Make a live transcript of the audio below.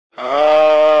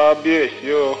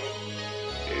Bíyèsí o,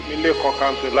 èmi lè kàn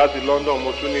cancel láti London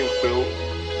mo tún ní pé o,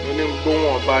 mo ní gbóhùn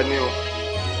ọba ní o,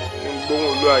 ní gbóhùn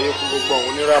olú ayé fún gbogbo àwọn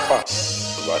oníràpà,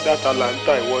 tó bá dá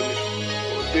Atlanta ìwọ ni,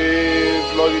 mo dé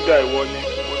Florida ìwọ ni,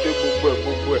 mo dé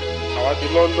gbogbo ẹ̀, àwa ti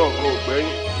London kò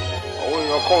gbẹ́yìn, àwọn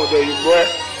èèyàn kan ò dẹ̀ yìí gbọ́ ẹ̀,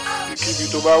 kíbi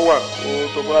tó bá wà, ohun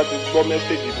tó bá ti gbọ́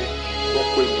mẹ́sẹ̀gì mi, wọ́n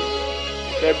pè mí,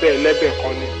 ìfẹ́ bẹ́ẹ̀ lẹ́bẹ̀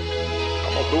kan ni,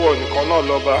 àmọ́ pé wọ́n nìkan náà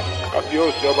lọ́ba. I've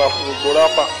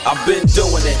been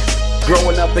doing it.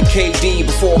 Growing up in KD,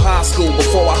 before high school,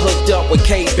 before I hooked up with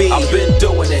KB. I've been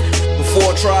doing it.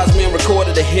 Before Tribesmen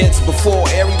recorded the hits, before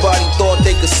everybody thought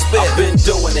they could spit. I've been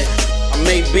doing it. I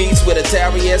made beats with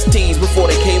Atari STs before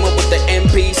they came up with the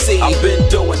MPC. I've been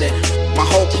doing it. My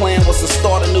whole plan was to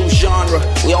start a new genre.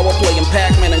 We all were playing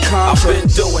Pac-Man and Contra. I've been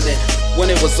doing it. When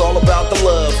it was all about the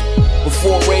love.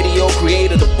 Before radio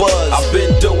created a buzz. I've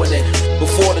been doing it.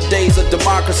 Before the days of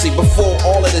democracy. Before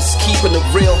all of this keeping the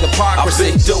real hypocrisy.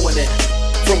 I've been doing it.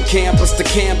 From campus to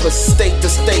campus, state to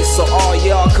state, so all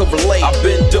y'all could relate. I've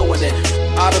been doing it.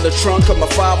 Out of the trunk of my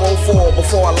 504.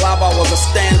 Before I live, I was a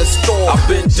standard store. I've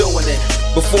been doing it.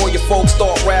 Before your folks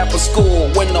start rapping school,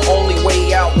 when the only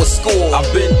way out was school. I've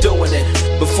been doing it.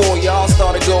 Before y'all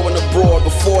started going abroad.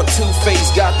 Before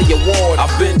Two-Face got the award.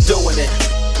 I've been doing it.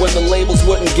 When the labels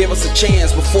wouldn't give us a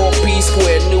chance. Before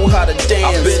P-Square knew how to dance.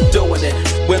 I've been doing it.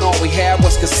 When all we had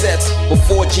was cassettes.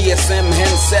 Before GSM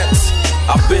handsets.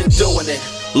 I've been doing it.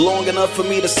 Long enough for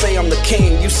me to say I'm the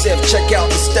king. You said check out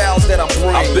the styles that I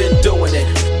bring. I've been doing it.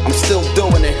 I'm still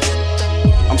doing it.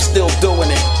 I'm still doing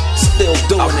it. Still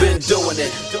doing it. I've been doing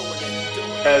it.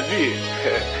 ElDee,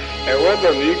 Kodak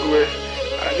To Graph,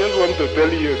 I just want to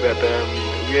tell you that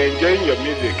we are enjoying your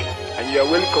music and you are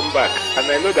welcome back.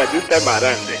 And I know that this time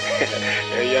around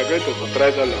you are going to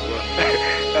surprise all of us.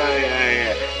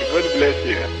 God bless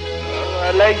you.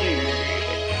 I like you.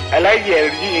 I like you,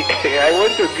 ElDee. I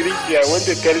want to greet you. I want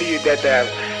to tell you that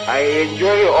I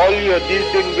enjoy all your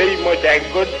this thing very much.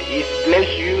 And God is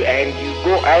bless you and you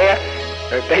go higher.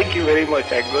 Thank you very much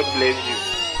and God bless you.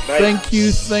 Bye.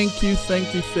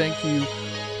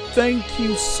 Thank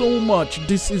you so much.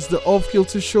 This is the Off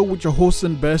Kilter Show with your host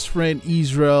and best friend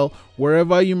Israel.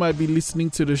 Wherever you might be listening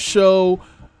to the show,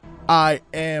 I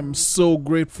am so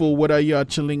grateful. Whether you are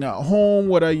chilling at home,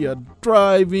 whether you are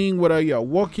driving, whether you are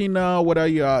working out, whether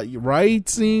you are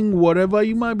writing, whatever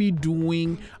you might be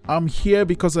doing, I'm here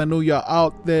because I know you're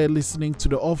out there listening to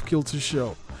the Off Kilter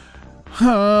Show.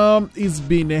 It's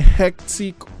been a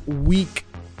hectic week,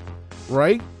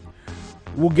 right?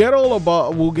 We'll get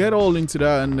all into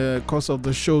that in the course of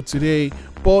the show today.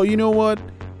 But you know what?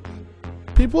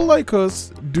 People like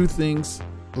us do things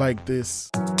like this.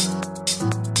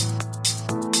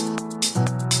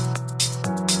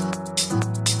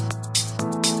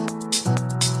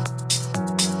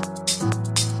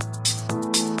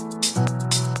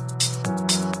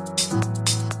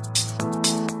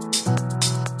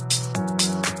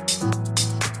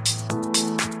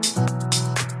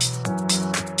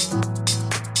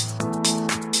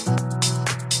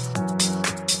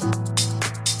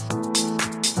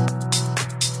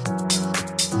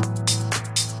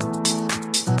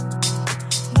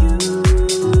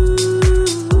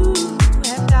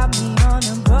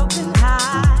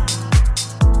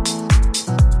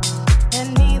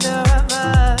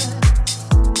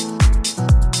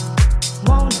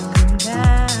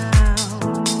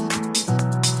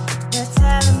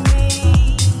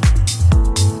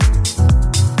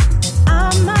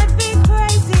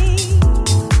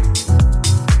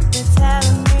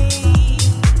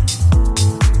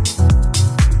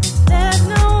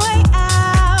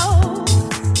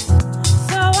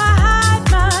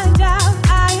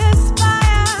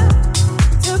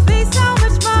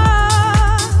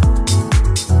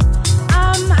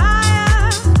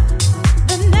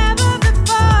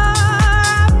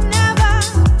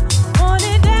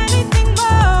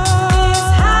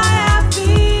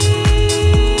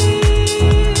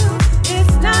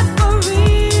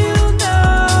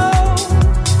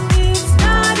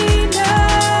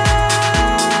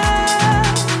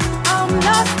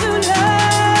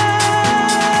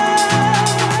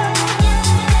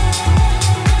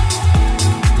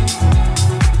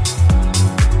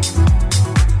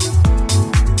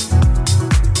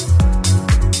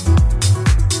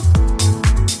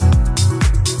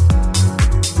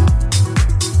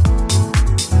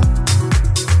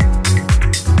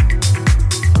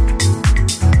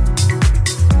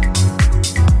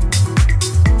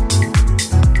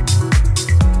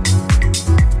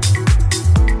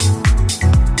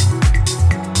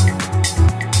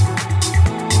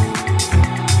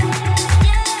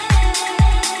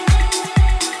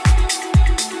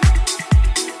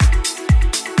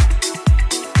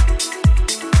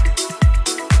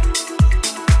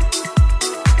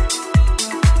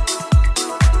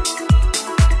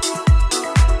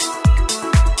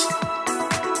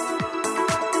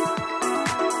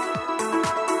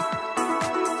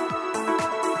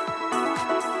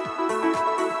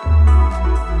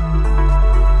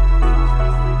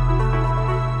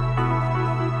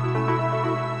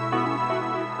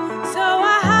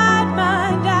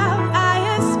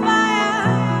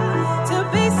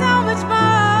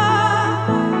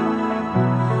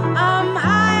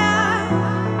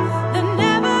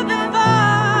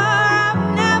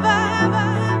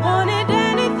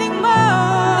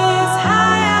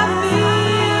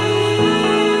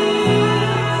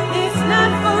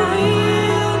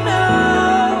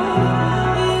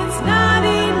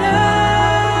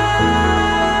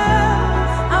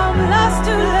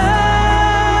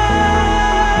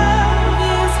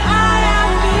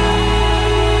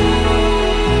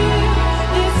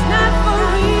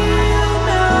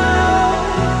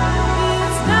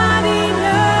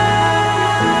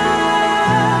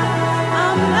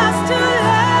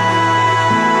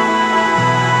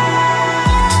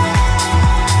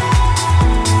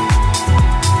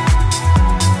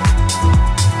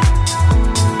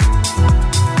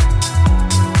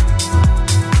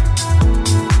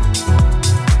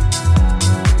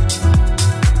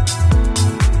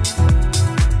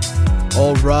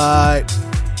 All right.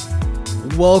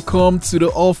 Welcome to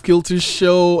the Off Kilter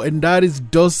Show, and that is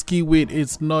Dusky with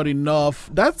It's Not Enough.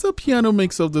 That's a piano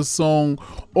mix of the song,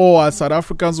 or as South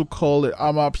Africans would call it,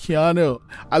 Amapiano.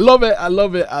 I love it, I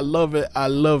love it, I love it, I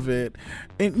love it.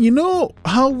 And you know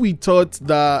how we thought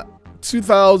that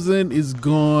 2000 is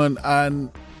gone and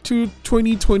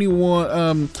 2020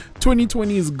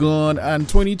 is gone and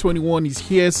 2021 is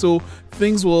here, so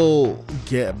things will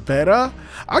get better.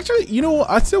 Actually, you know,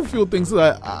 I still feel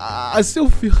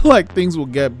like things will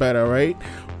get better, right?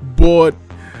 But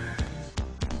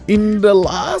in the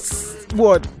last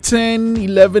 10,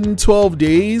 11, 12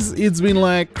 days, it's been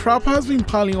like crap has been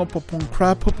piling up upon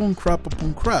crap upon crap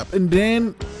upon crap. And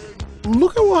then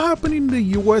look at what happened in the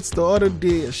US the other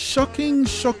day. Shocking.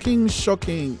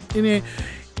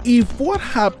 If what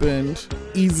happened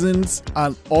isn't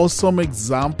an awesome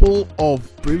example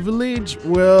of privilege,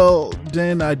 well,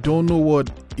 then I don't know what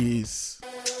is.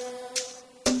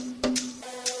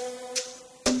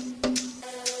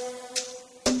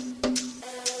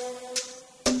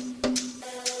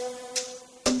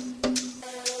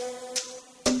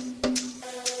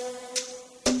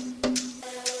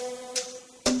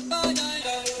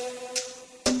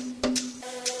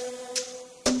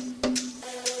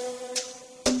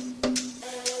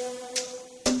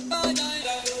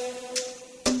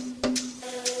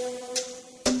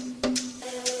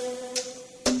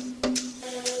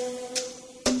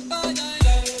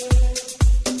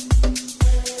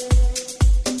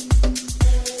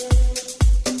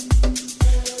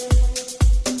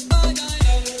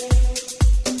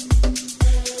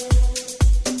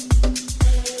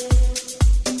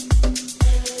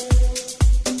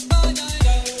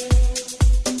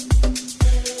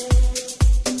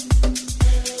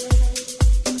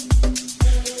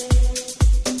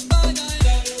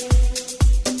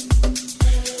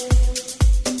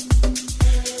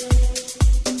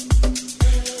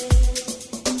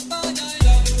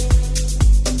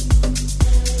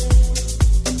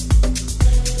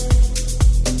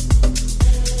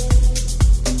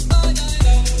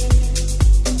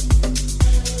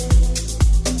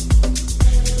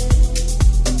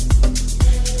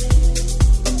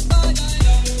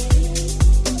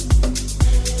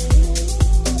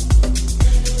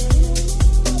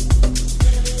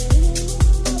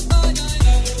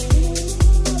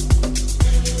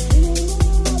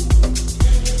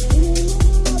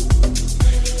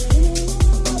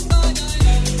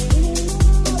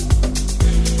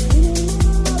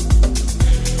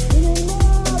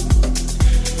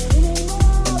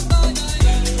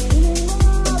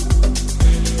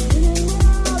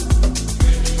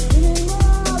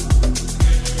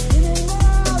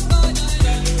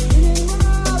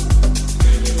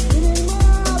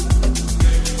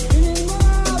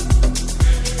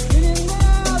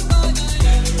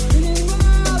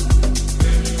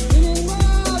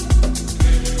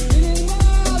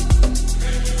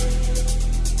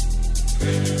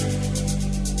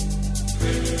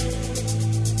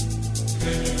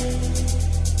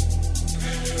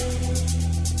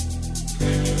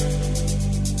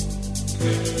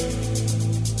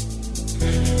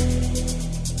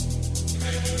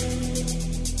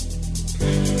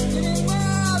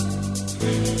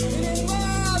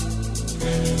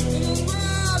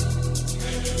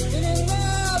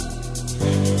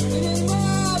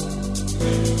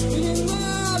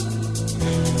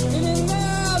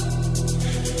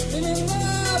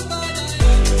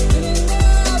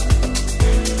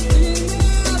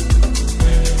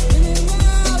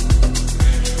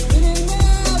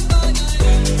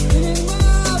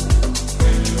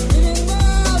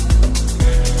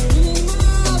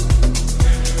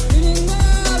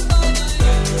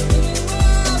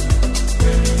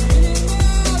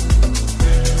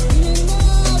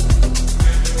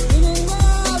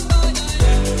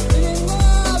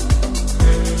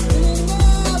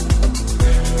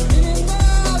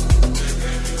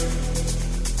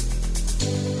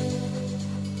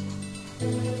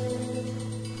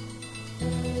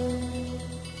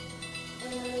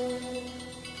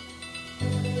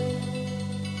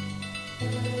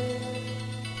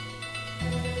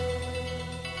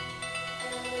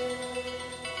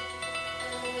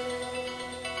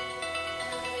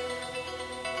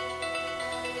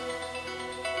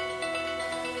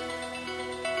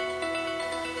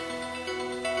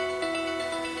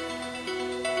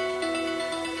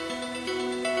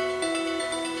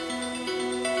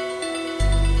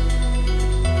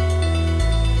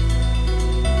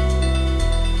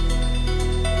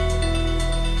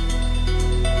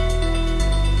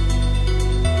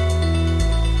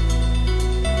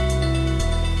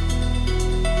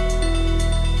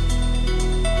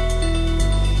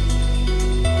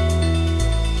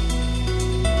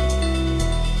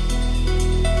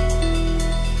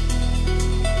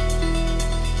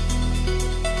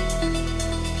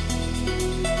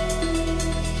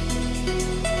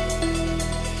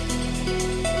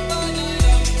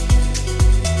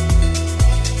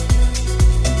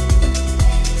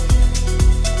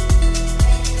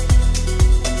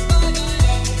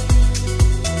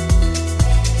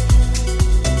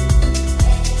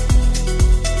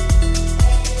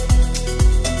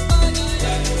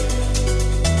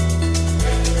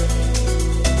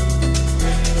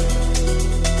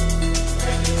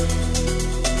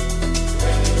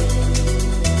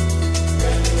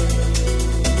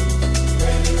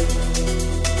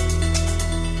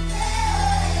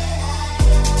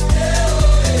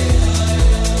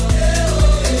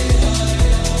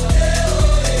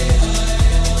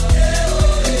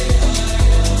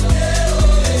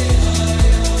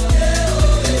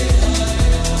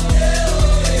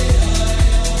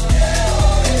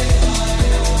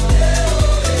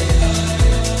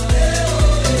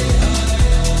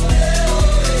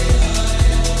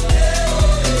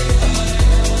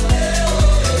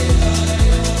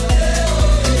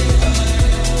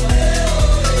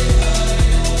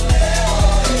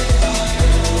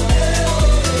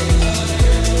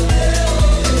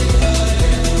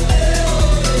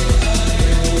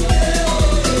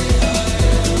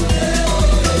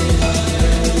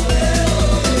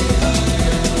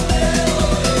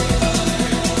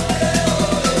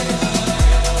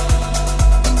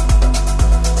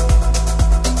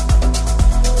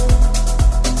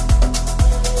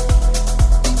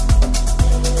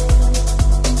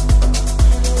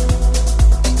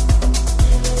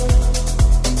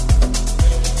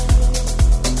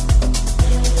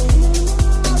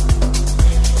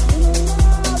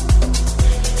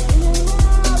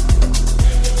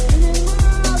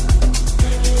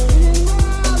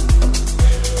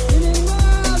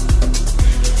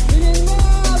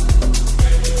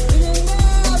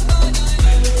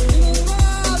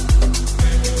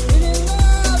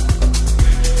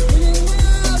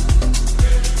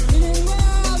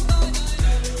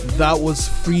 That was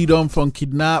Freedom from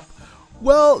Kidnap.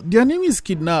 Well, their name is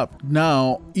Kidnap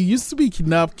now. It used to be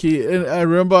Kidnap K, and I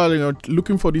remember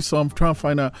looking for this song, trying to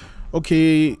find out.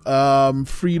 Okay,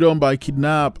 Freedom by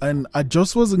Kidnap, and I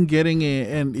just wasn't getting it.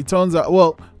 And it turns out,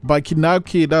 well, by Kidnap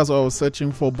K, that's what I was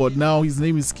searching for. But now his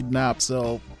name is Kidnap,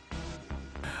 so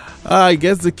I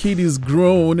guess the kid is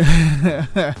grown.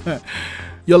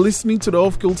 You're listening to the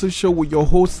Off Kilter Show with your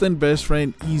host and best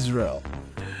friend Israel.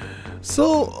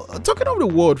 So, talking of the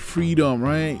word freedom,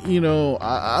 right?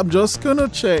 I'm just gonna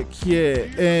check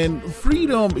here, and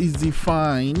freedom is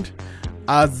defined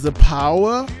as the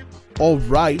power or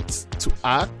right to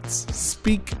act,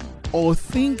 speak, or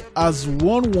think as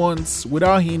one wants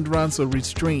without hindrance or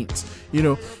restraint.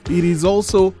 It is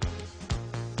also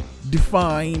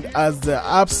defined as the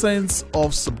absence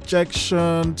of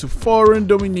subjection to foreign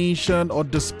domination or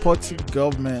despotic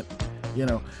government.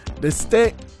 The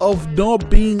state of not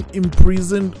being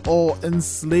imprisoned or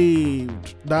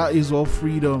enslaved. That is what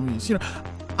freedom is.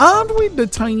 Armed with the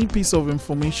tiny piece of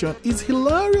information, it's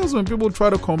hilarious when people try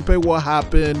to compare what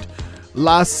happened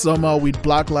last summer with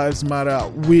Black Lives Matter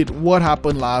with what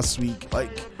happened last week.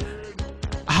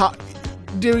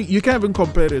 You can't even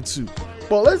compare the two.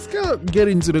 But let's get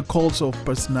into the cult of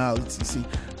personality. See,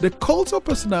 the cult of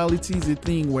personality is a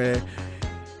thing where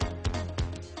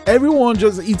everyone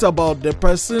just eats about the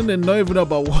person and not even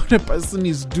about what the person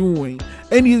is doing,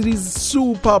 and it is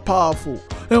super powerful.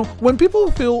 When people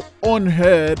feel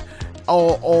unheard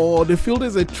or they feel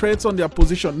there's a threat on their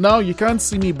position, now you can't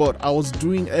see me, but I was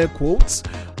doing air quotes,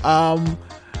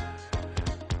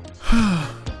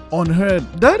 unheard.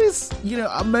 That is,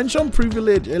 I mentioned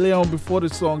privilege earlier on before the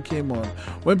song came on.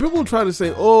 When people try to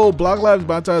say, oh, Black Lives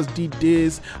Matter did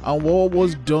this and what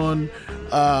was done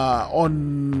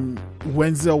on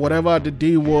Wednesday or whatever the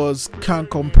day was can't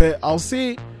compare, I'll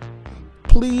say,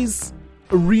 please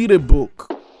read a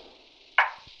book.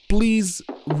 Please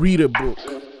read a book.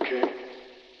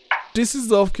 This is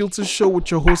the Off Kilter Show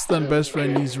with your host and best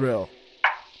friend Israel.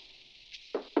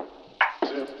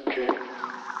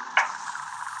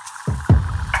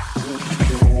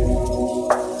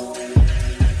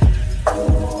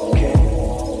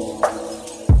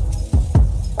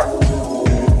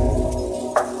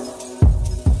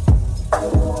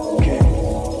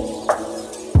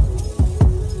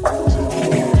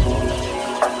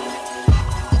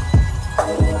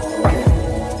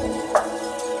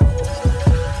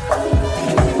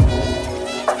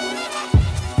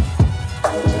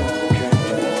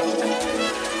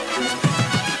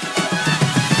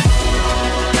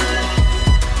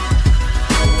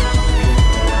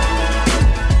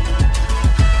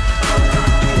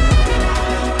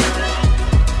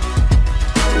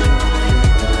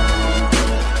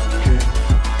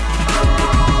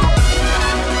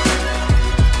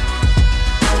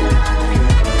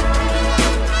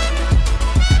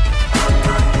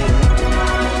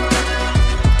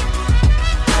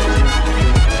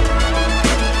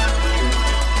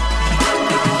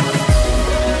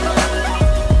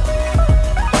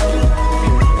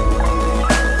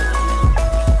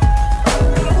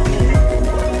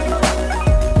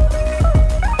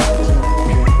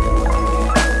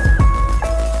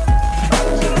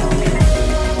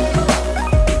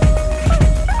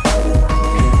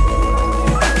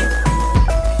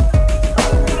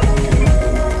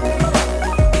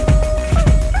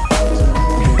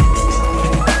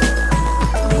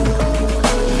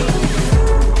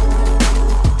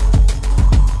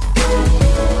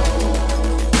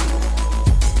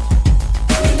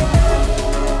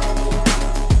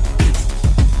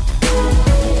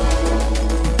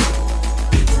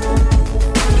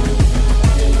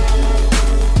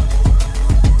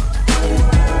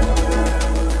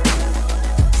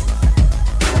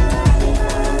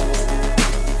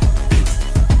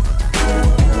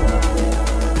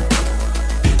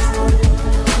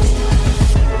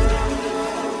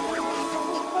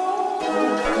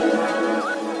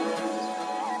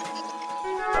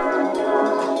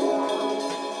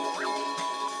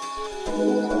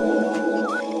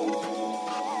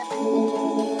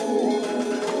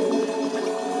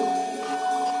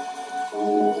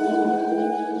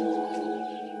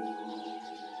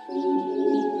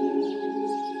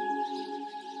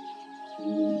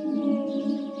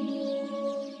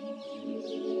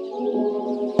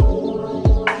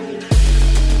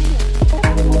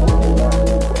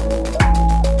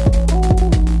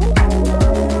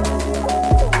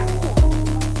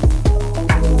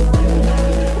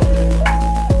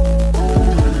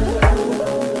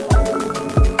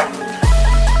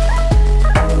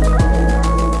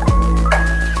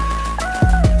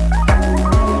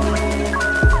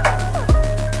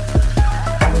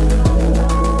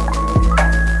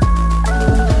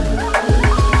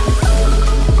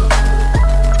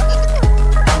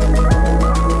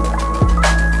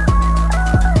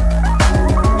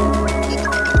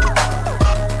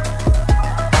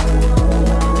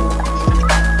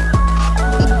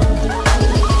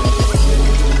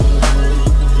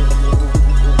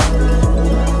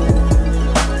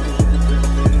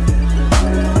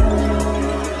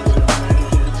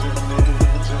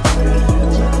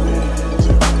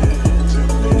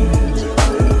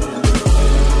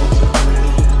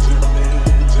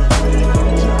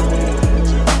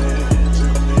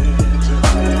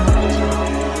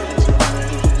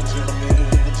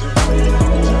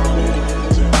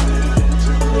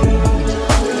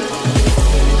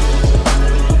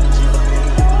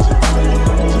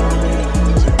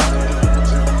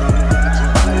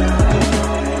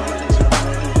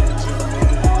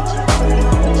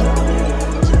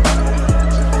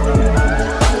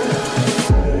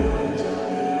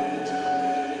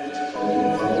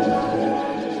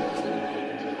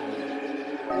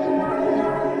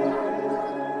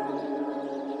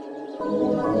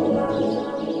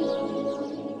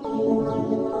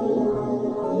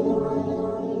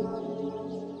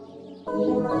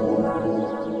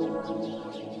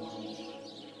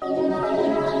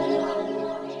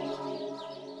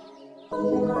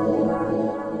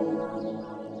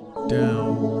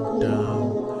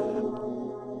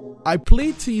 I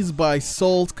played Tease by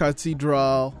Salt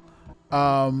Cathedral,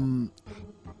 the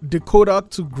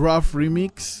Kodak To Graph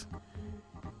remix,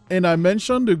 and I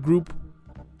mentioned the group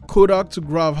Kodak To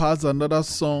Graph has another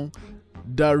song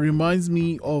that reminds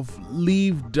me of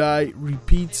Live, Die,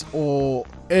 Repeat or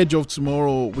Edge of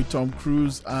Tomorrow with Tom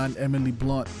Cruise and Emily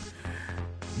Blunt.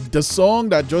 The song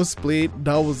that just played,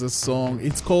 that was the song.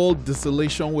 It's called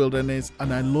Desolation Wilderness,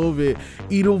 and I love it.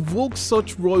 It evokes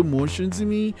such raw emotions in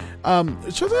me.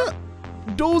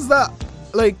 Those that,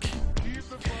 like,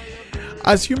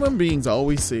 as human beings, I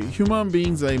always say, human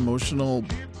beings are emotional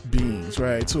beings,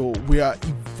 right? So we are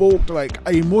evoked, like,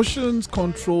 our emotions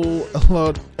control a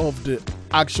lot of the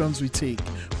actions we take.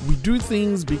 We do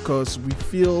things because we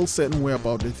feel certain way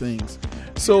about the things.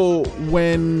 So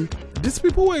when these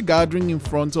people were gathering in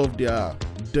front of their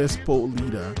despot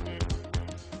leader,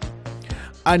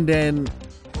 and then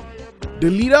the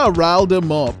leader riled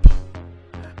them up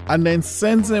and then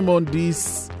sends them on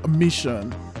this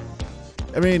mission.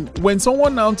 I mean, when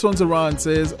someone now turns around and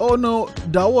says, oh no,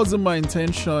 that wasn't my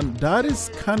intention, that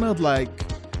is kind of like,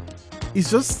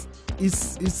 it's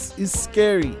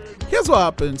scary. Here's what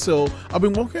happened. So I've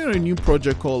been working on a new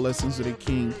project called Lessons with the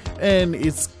King, and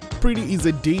it's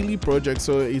a daily project,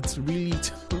 so it's really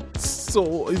it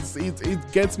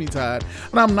gets me tired,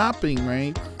 and I'm napping,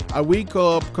 right? I wake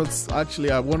up because actually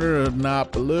I wanted to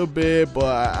nap a little bit,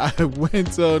 but I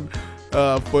went on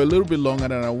for a little bit longer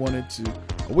than I wanted to.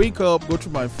 I wake up, go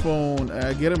through my phone, and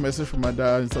I get a message from my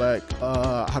dad. It's like,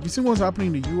 have you seen what's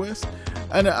happening in the US?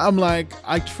 And I'm like,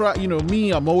 I try,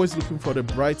 I'm always looking for the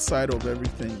bright side of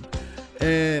everything.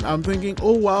 And I'm thinking,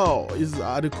 oh wow,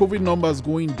 are the COVID numbers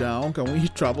going down? Can we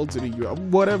travel to the US?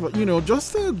 Whatever,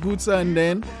 just a good side. And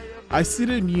then I see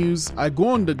the news. I go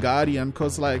on The Guardian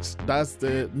because, like, that's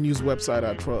the news website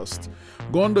I trust.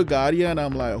 Go on The Guardian,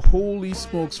 I'm like, holy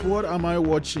smokes, what am I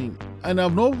watching? And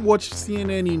I've not watched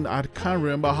CNN in, I can't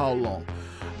remember how long.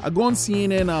 I go on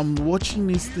CNN, I'm watching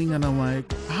this thing, and I'm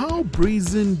like, how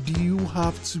brazen do you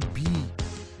have to be?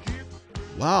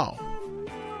 Wow.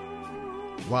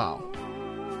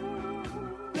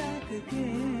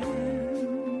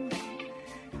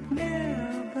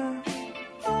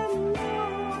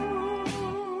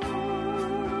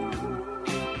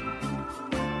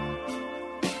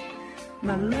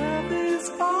 My love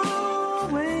is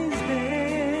always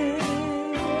there.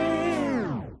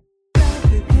 Back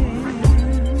again.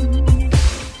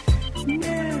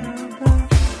 Never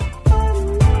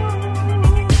alone.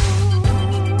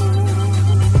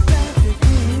 Back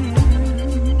again.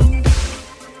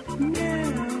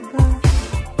 Never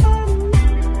alone.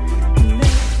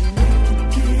 Let me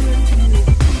give you a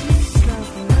piece of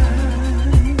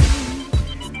mind.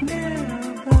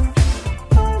 Never alone.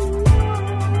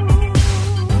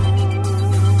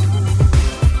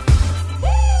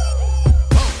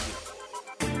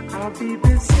 I'll be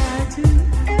beside you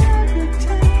every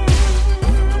time.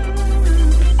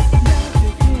 Back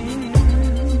again.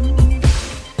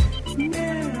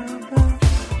 Never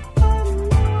alone.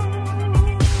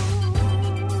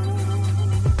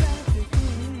 Back again.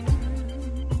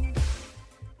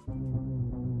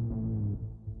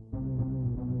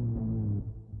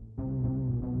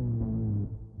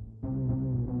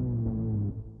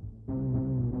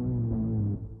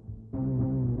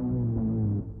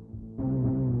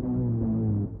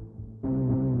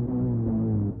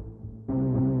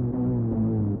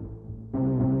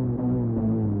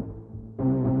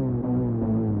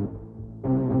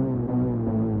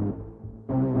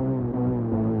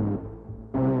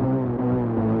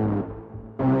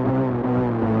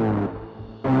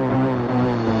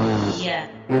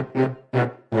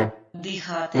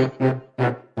 Дихати,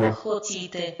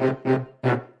 хотіти.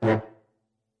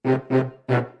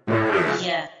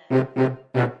 Я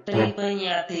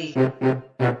припиняти.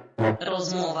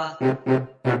 Розмова.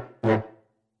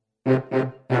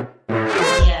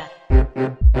 Я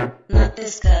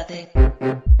натискати.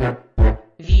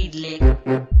 Відлік.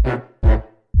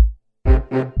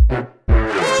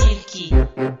 Тільки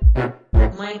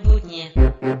майбутнє.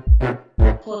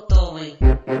 Готовий.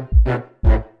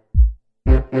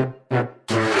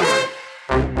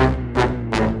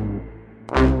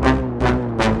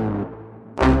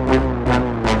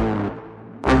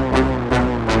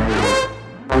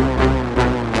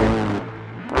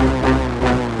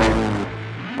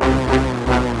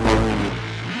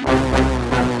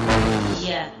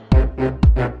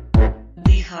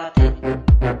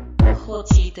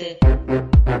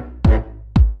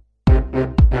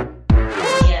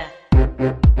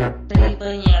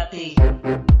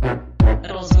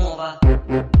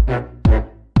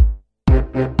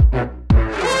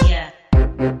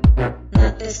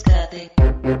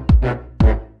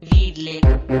 Vidlik.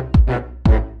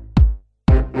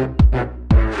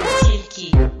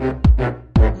 Тільки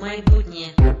майбутнє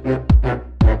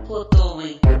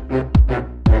готовий.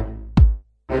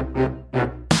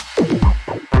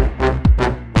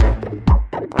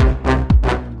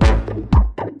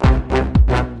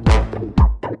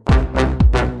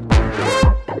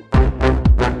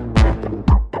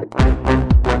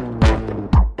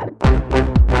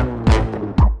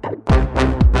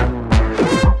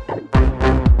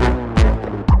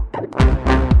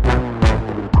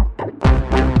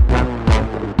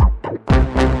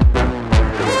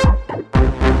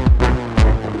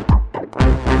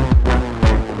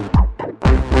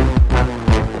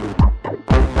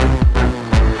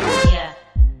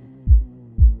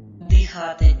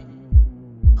 Дихати,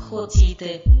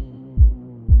 хотіти.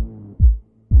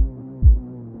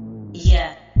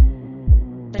 Я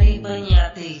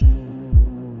припиняти.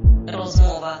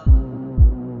 Розмова.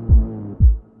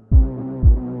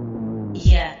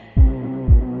 Я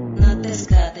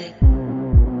натискати.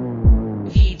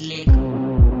 Відлік.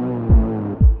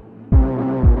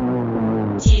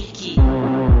 Тільки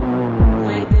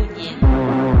майбутнє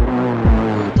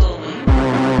готовий.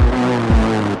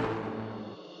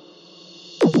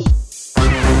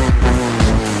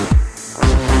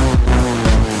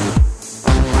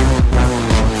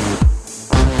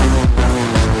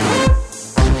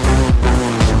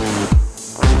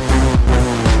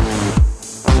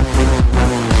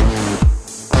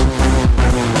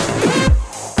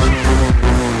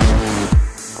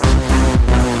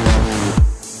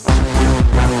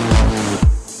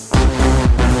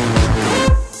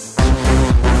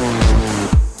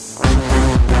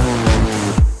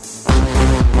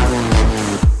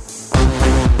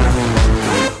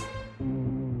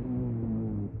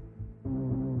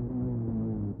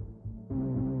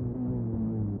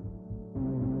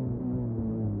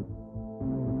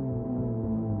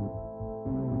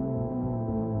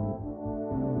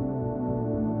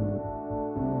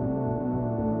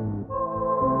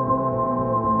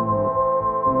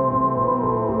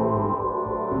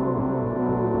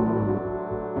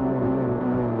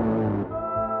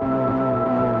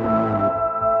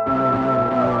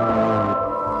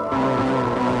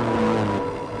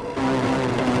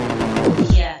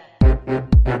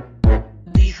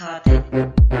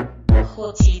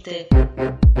 Хотіти.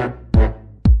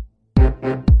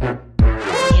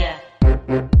 Я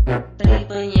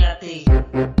припиняти.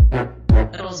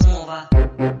 Розмова.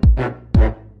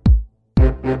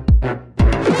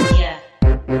 Я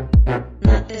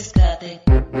натискати.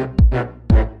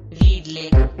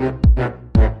 Відлік.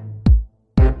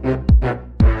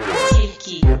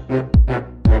 Тільки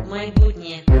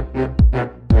майбутнє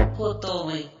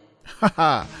готовий.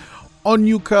 Haha.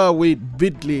 Onuka with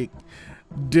Vidlik.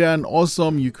 They're an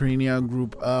awesome Ukrainian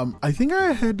group. I think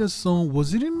I heard the song.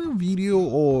 Was it in a video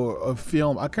or a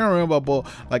film? I can't remember, but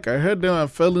like I heard them and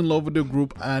fell in love with the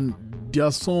group, and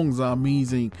their songs are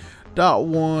amazing. That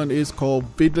one is called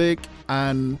Vidlik,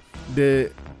 and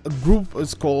the group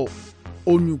is called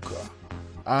Onuka.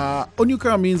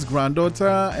 Onuka means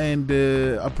granddaughter, and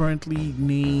apparently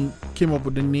name came up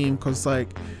with the name because like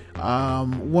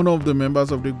one of the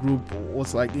members of the group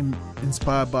was like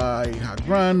inspired by her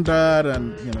granddad, and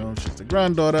you know, she's the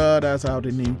granddaughter. That's how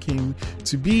the name came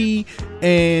to be.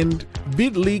 And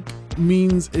Vidlik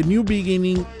means a new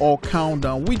beginning or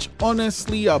countdown, which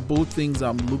honestly are both things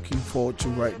I'm looking forward to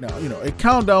right now. You know, a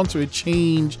countdown to a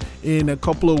change in a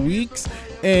couple of weeks,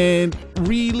 and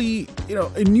really, you know,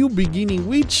 a new beginning,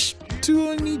 which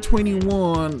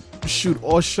 2021 should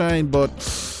usher in, but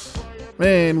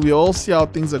man, we all see how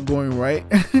things are going, right?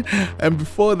 And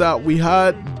before that, we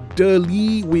had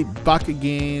Derlee with Back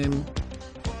Again.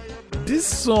 This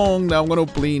song that I'm gonna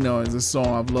play now is a song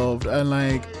I've loved, and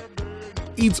like,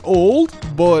 it's old,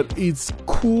 but it's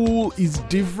cool, it's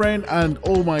different, and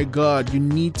oh my god, you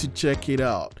need to check it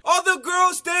out. All the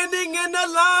girls standing in the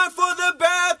line for the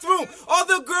bathroom. All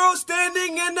the girls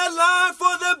standing in the line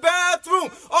for the bathroom.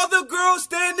 All the girls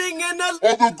standing in the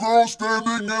All the girls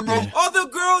standing in the All the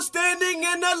girls standing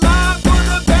in the line for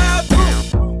the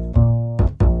bathroom.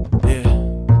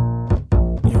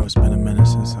 Yeah. Yo, it's been a minute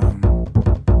since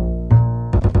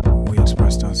we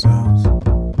expressed ourselves.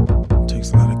 It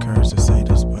takes a lot of courage to say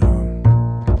this, but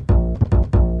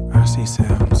I see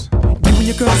sounds. You and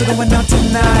your girls are going out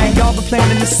tonight. Y'all been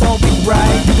planning this all be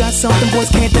right. You got something boys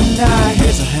can't deny.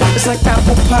 Here's a hint. It's like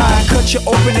apple pie. Cut you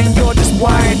open and you're just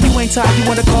wired. You ain't tired, you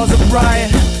wanna cause a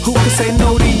riot. Who can say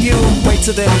no to you? Wait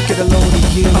till they get a load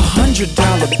of you. $100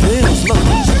 bills, look.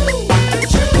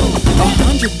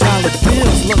 $100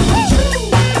 bills, look.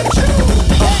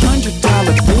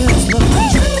 $100 bills, look.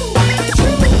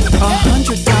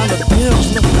 $100 bills.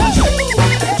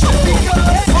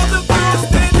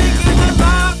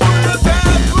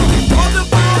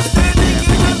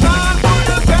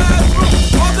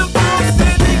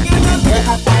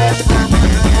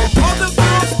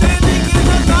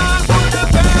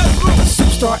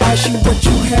 bar, ask you what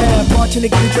you have. Bartender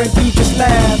get a drink, you just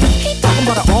laugh. He talking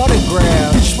about an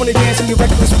autograph. You just wanna dance in your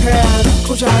reckless path.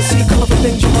 Close your eyes, see colorful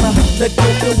things you wanna let go,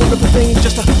 feel wonderful things.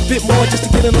 Just a bit more, just to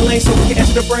get in the lane, so we can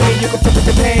enter the brain. You can flip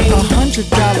the pain.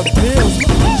 $100 bills,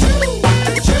 look at you.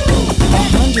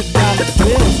 $100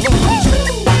 bills, look at you.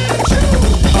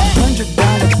 $100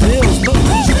 bills, look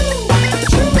at you.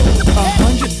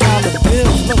 $100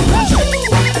 bills, look at you.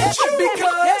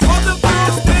 Because all the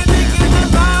girls standing in the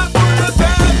line for the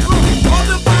bathroom. All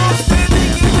the girls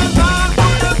standing in the line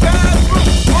for the bathroom.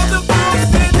 All the girls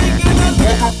standing in the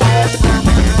line.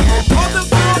 All the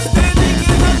girls standing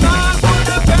in the line for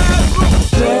the bathroom.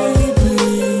 Baby,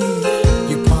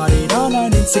 you partied all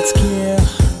night in 6 gear.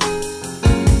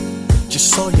 Just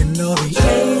so you know the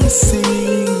AC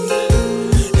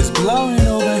is blowing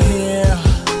over here.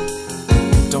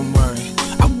 Don't worry,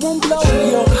 I won't blow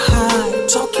your high.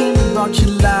 Talking about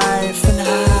your life and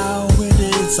how it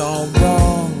is all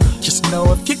wrong. Just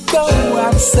know if you go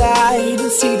outside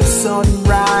and see the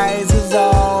sunrise, 'cause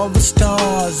all the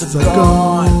stars are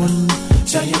gone.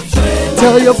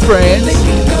 Tell your friends, They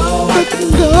can go.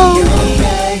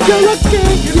 You're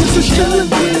okay. Here's a shot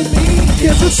with me.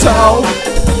 Here's a song.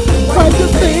 Wipe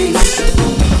your face.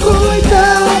 Cool it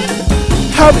down.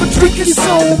 Have a drink, it's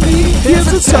on me.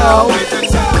 Here's a towel.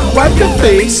 Wipe your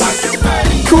face.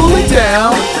 Cool it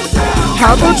down.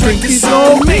 Have a drink, it's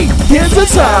on me. Here's a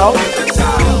towel.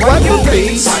 Wipe your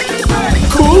face.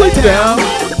 Cool it down.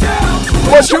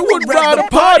 But you would rather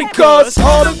party, cause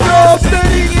all the girls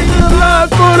standing in the line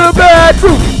for the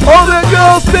bathroom. All the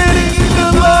girls standing in the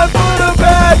line for the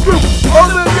bathroom. All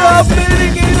the girls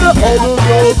standing in the, all the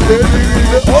girls standing in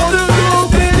the, all the girls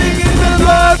standing in the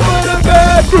line for the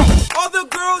bathroom. All the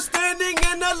girls standing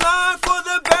in the line for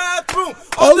the bathroom.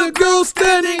 All the girls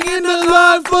standing in the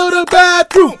line for the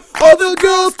bathroom. All the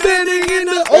girls standing in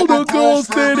the, all the girls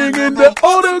standing in the,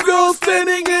 all the girls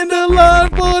standing in the line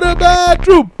for the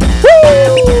bathroom. Woo!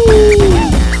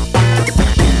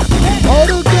 All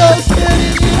the girls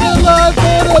standing in the line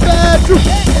for the bathroom.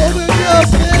 All the girls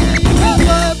standing in the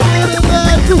line for the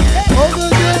bathroom. All the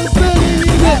girls standing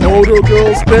in the, all the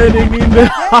girls standing in the.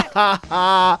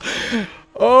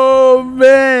 Oh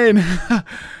man.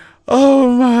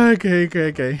 Oh my.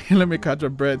 Okay. Let me catch a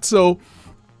breath. So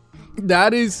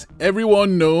that is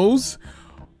Everyone Knows.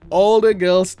 All the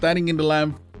girls standing in the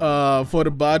line for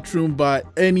the bathroom by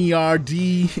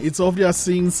N.E.R.D. It's off their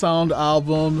Sing Sound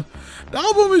album. The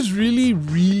album is really,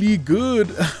 really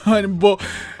good. But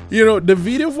you know, the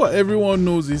video for Everyone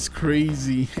Knows is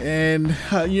crazy, and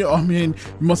you know, I mean,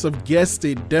 you must have guessed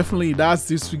it. Definitely, that's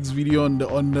this week's video on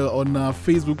our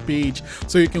Facebook page,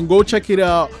 so you can go check it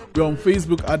out. We're on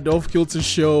Facebook at the Off Kilter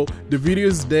Show. The video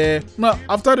is there. Now,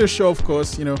 after the show, of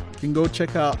course, you know, you can go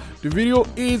check out. The video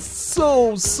is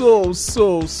so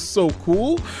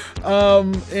cool,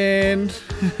 and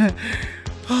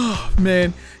oh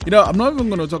man. You know, I'm not even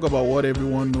gonna talk about what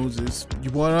Everyone Knows is.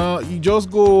 You just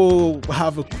go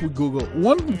have a quick Google.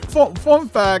 One fun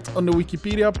fact on the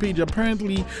Wikipedia page: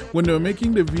 apparently, when they were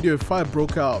making the video, a fire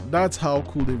broke out. That's how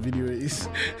cool the video is.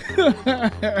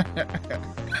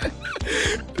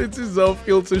 This is Off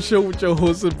Kilter Show with your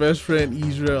host and best friend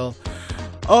Israel.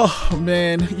 Oh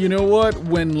man, you know what?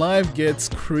 When life gets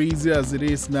crazy as it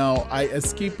is now, I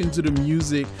escape into the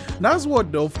music. That's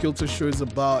what the Off Kilter Show is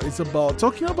about. It's about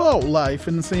talking about life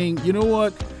and saying, you know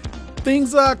what?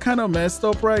 Things are kind of messed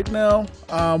up right now,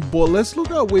 but let's look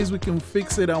at ways we can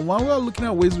fix it. And while we're looking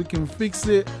at ways we can fix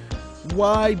it,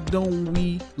 why don't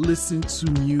we listen to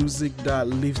music that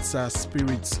lifts our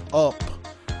spirits up?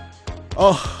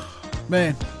 Oh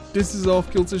man, this is Off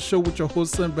Kilter Show with your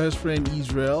host and best friend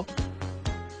Israel.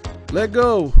 Let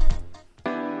go.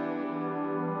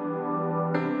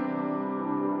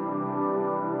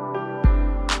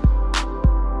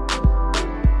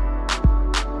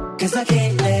 Cause I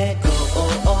can't let go.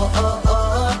 Oh, oh, oh,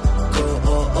 oh. Go,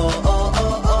 oh, oh, oh,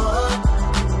 oh, oh.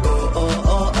 Go, oh,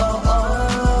 oh, oh, oh.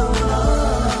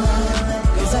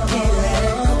 Cause I can't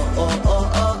let go. Oh, oh,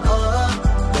 oh, oh.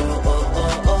 Go, oh,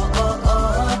 oh, oh, oh, oh.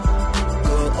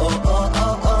 Go, oh, oh,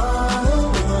 oh, oh.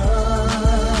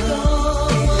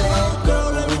 Girl,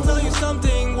 let me tell you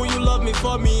something. Will you love me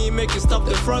for me? Make you stop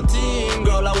the fronting.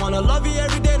 Girl, I wanna love you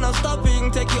every day, not stopping.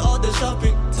 Take you all the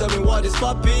shopping. Tell me what is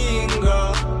popping,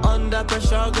 girl. Under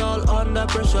pressure, girl, under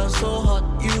pressure, so hot.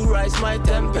 You rise my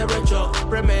temperature.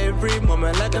 Frame every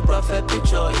moment like a perfect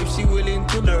picture. If she willing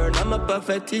to learn, I'm a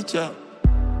perfect teacher.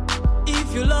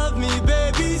 If you love me,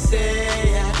 baby, say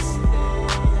yes.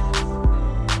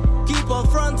 Keep on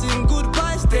fronting,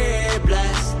 goodbye, stay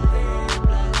blessed.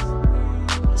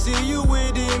 See you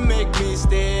with him, make me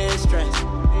stay stressed.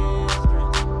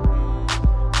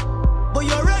 But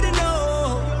you're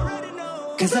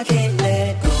 'cause I can't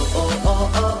let go. Oh,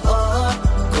 oh, oh, oh.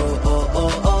 Go, oh,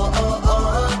 oh, oh, oh,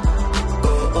 oh.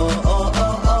 Go, oh, oh,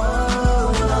 oh,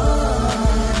 oh.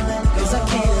 'Cause I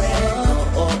can't let go.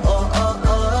 Oh, oh, oh,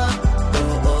 oh. Go,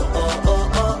 oh, oh,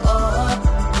 oh, oh, oh.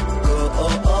 Go,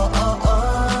 oh, oh, oh, oh.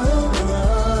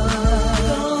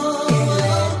 Can't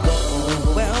let go.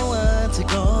 Well, what's it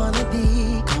gonna be?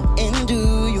 Come and do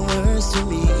your worst to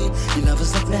me. Your love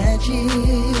is like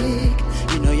magic.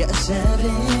 You know you're a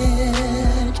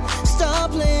savage.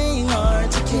 Stop playing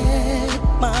hard to get.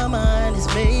 My mind is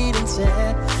made and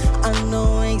set. I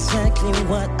know exactly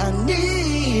what I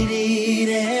need.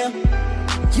 Yeah.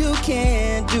 You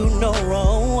can't do no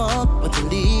wrong but to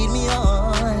lead me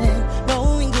on,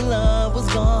 knowing the love was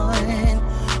gone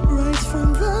right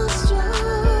from the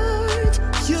start.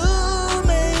 You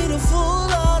made a fool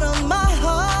out of my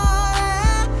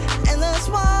heart, and that's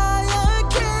why I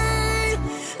can't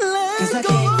let 'cause I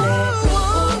go.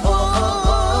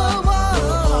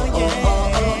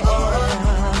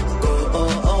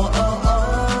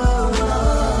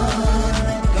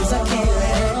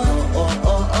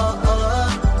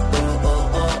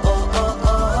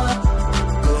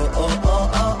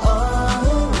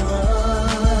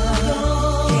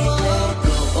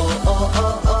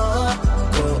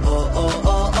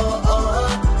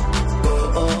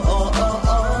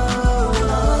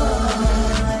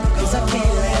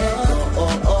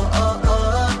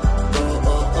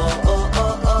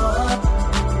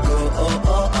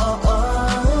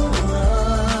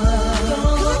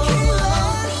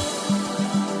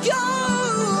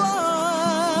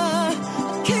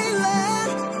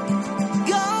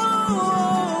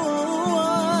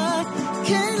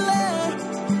 Can't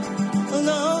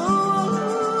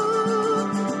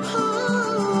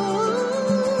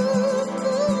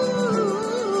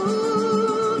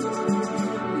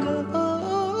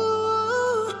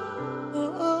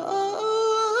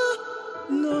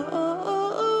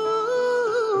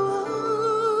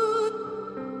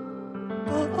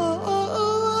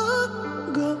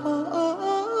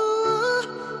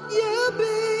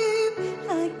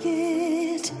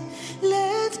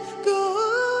let go.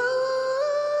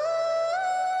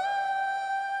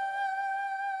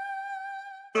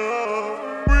 Oh,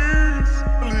 oh,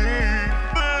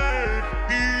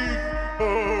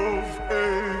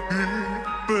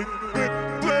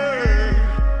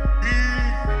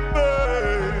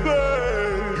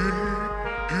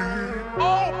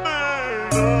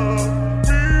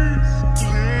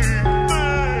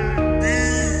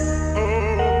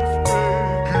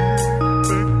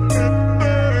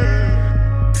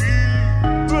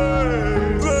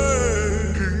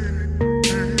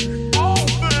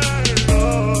 oh,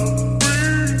 oh.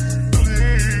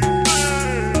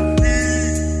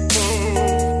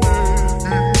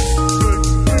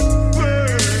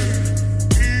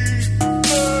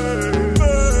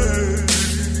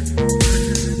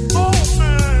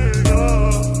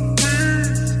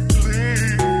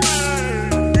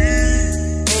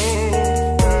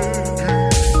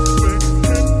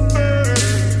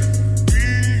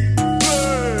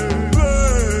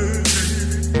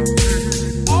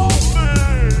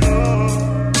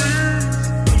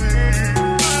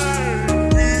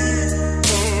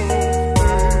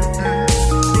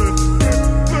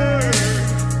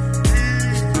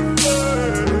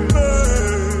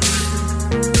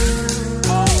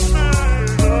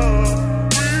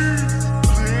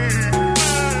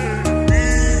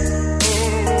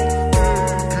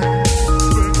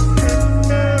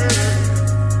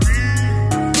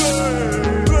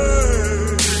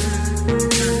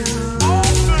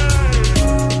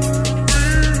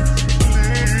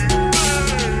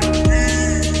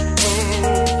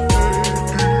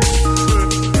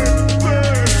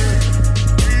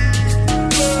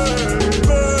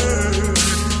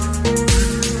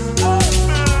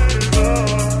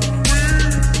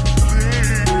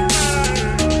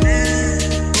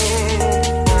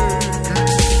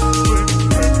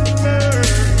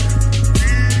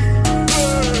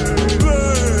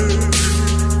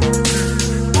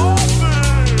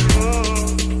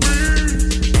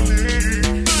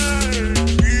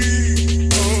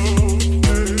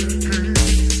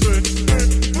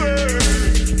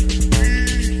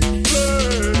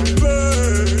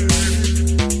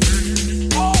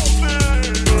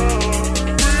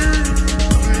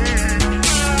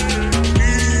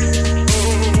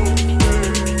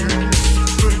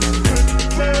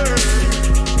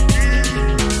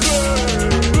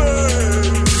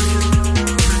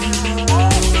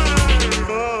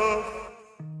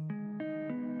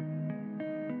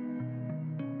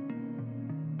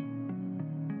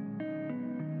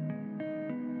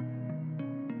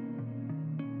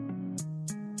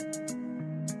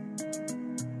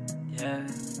 Yeah,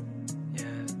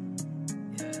 yeah,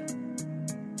 yeah.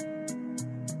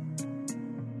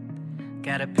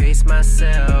 Gotta pace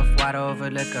myself, wide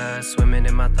over liquor, swimming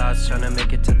in my thoughts, trying to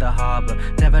make it to the harbor.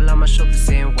 Devil on my shoulder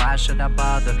saying, why should I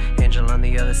bother? Angel on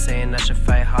the other saying, I should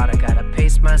fight harder. Gotta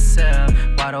pace myself,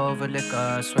 wide over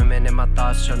liquor, swimming in my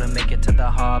thoughts, trying to make it to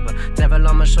the harbor. Devil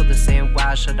on my shoulder saying,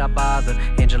 why should I bother?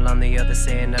 Angel on the other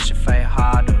saying, I should fight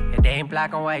harder. It ain't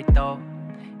black and white though.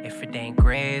 If it ain't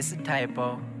gray, it's a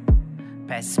typo.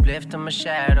 Pass a spliff to my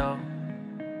shadow.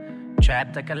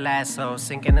 Trapped like a lasso,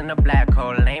 sinking in a black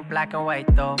hole. It ain't black and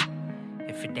white though.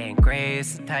 If it ain't gray,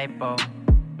 it's a typo.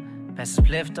 Pass a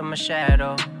spliff to my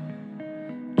shadow.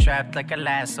 Trapped like a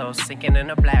lasso, sinking in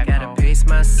a black hole. Gotta pace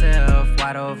myself,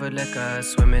 wide over liquor,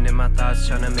 swimming in my thoughts,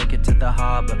 trying to make it to the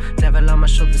harbor. Devil on my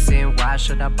shoulder saying, why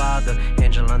should I bother?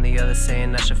 Angel on the other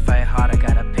saying, I should fight harder.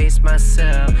 Gotta pace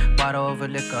myself, wide over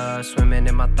liquor, swimming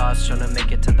in my thoughts, trying to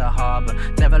make it to the harbor.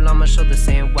 Devil on my shoulder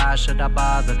saying, why should I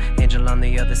bother? Angel on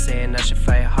the other saying, I should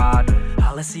fight harder.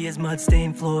 All I see is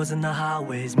mud-stained floors in the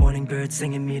hallways. Morning birds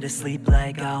singing me to sleep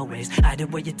like always. I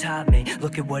did what you taught me,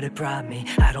 look at what it brought me.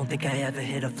 I don't think I ever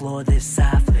hit a floor this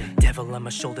softly. Devil on my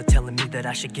shoulder telling me that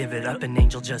I should give it up. An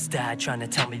angel just died trying to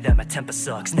tell me that my temper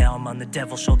sucks. Now I'm on the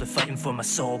devil's shoulder fighting for my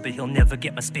soul, but he'll never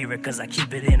get my spirit cause I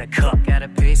keep it in a cup. Gotta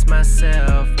pace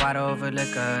myself, wide over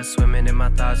liquor, swimming in my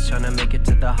thoughts, trying to make it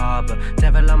to the harbor.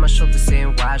 Devil on my shoulder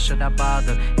saying, why should I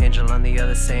bother? Angel on the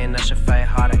other saying, I should fight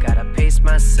harder. Gotta pace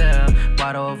myself,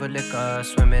 wide over liquor,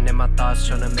 swimming in my thoughts,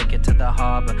 trying to make it to the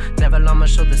harbor. Devil on my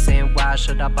shoulder saying, why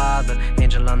should I bother?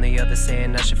 Angel on the other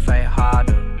saying, I should fight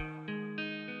harder.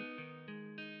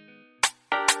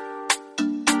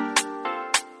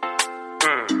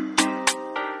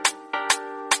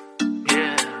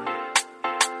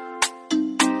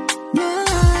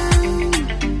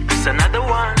 It's another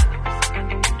one.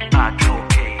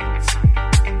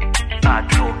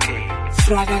 Advocate.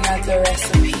 Flagging out the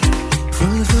recipe.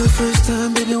 From the first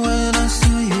time, baby, when I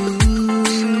saw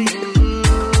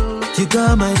you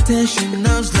got my attention. I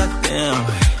was like, damn,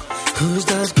 who's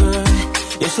that girl?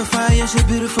 You're so fire, you're so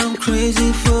beautiful, I'm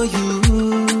crazy for you.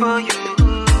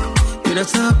 You're the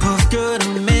type of girl to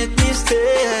make me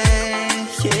stay.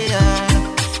 Yeah,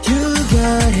 you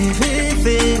got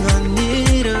everything I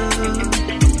need.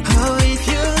 How if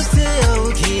you stay, I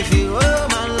will give you all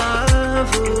my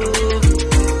love.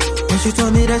 Once you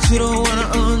told me that you don't wanna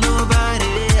own nobody.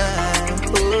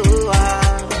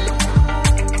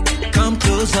 Come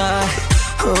closer,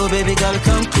 oh baby girl,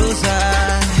 come closer.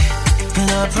 And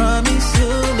I promise you,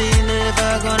 me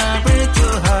never gonna break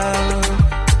your heart.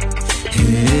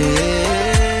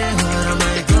 Yeah, what am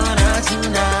I gonna do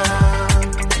now?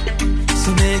 So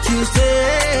make you stay,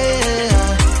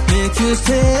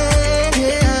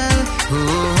 oh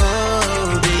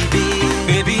baby,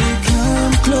 baby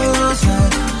come closer,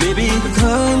 baby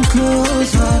come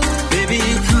closer, baby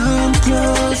come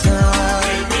closer.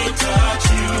 Let me touch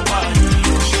your body.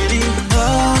 Chérie,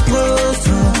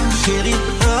 approche-toi, chérie,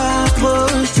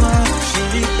 approche-toi,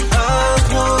 chérie,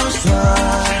 approche-toi.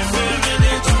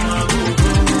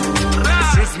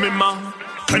 Excuse me, ma.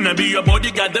 Can I be your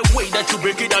bodyguard? The way that you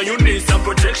break it down, you need some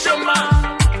protection, ma.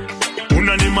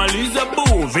 Unanimaliza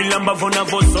boo, vile ambavyo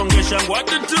navosongesha what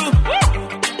to do.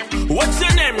 What's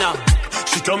your name now?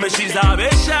 She told me she's a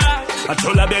Habesha. I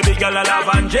told her baby girl I love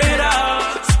Angela.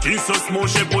 Skin so smooth,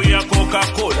 shape of your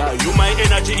Coca-Cola. You my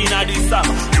energy in the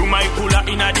summer, you my cooler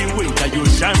in the winter. You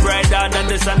shine brighter than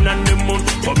the sun and the moon.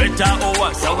 For better or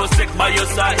worse, I will stick by your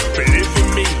side. Believe in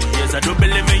me, yes I do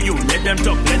believe in you. Let them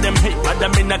talk, let them hate, but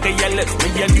I'm in a careless. Me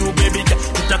and you baby girl,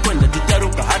 tutakwenda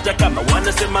tutaruka hata kama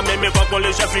wanasema meme kwa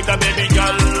kolesha Afrika baby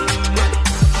girl.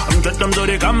 Mtoto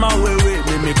mzuri kama wewe,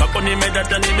 mimi kwako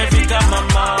nimedata nimefika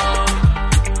mama.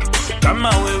 Kama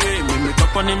wewe, mimi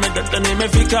kwako nimedata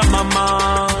nimefika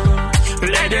mama.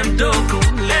 Let them talk,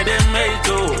 let them hate,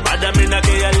 but I'm in a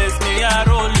careless, me I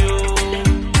roll you.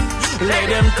 Let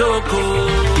them talk.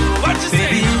 What you say?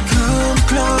 Baby, come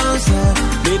closer.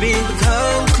 Baby,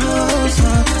 come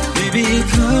closer. Baby,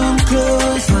 come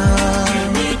closer. Let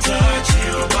me touch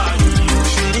your body.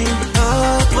 Chérie,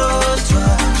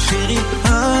 approche-toi. Chérie,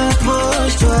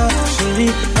 approche-toi.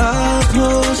 Chérie,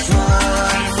 approche-toi.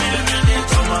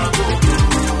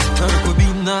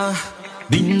 Bina,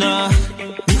 bina,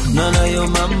 bina na yo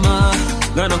mama.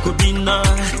 Gana ko bina,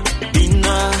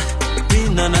 bina,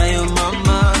 bina na yo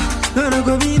mama. Gana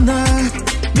ko bina,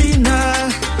 bina,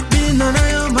 bina na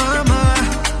yo mama.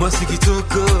 Mwasiki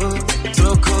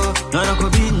toko, gana ko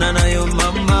bina na yo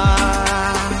mama.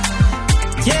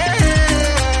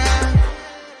 Yeah,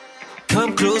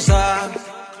 come closer.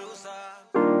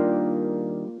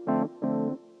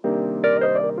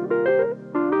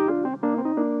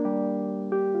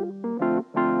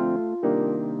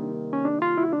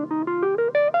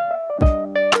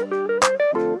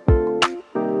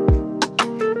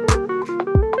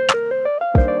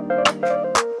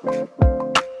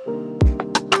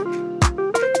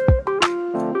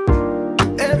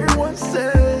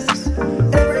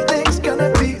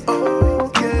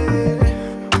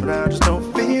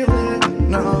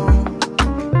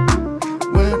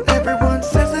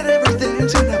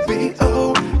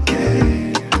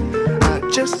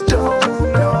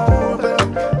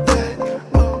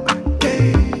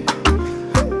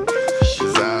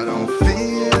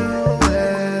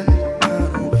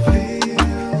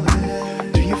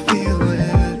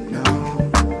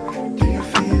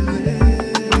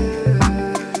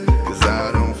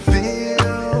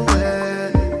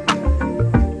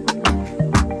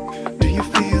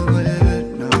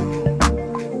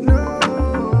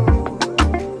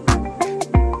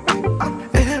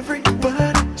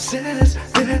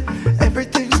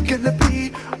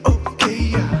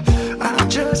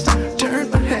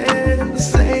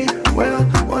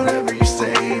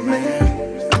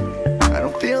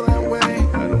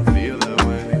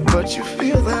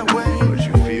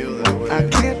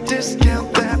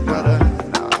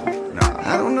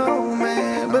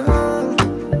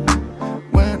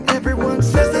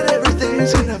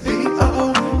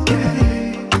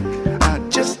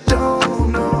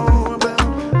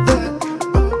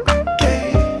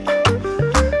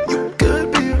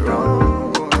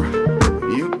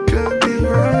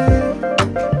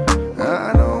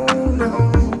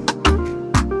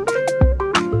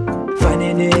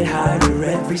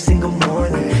 every single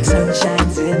morning. Sun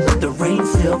shines in, but the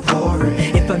rain's still pouring.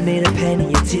 If I made a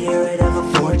penny, a tear, I'd have a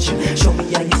fortune. Show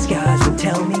me all your scars and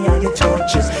tell me all your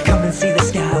tortures. Come and see the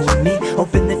sky with me,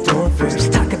 open the door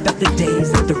first. Talk about the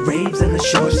days of the raves and the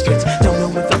short skirts. Don't know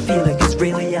if I feel it, cause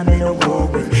really I'm in a war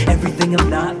with everything I'm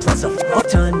not, plus a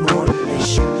ton more.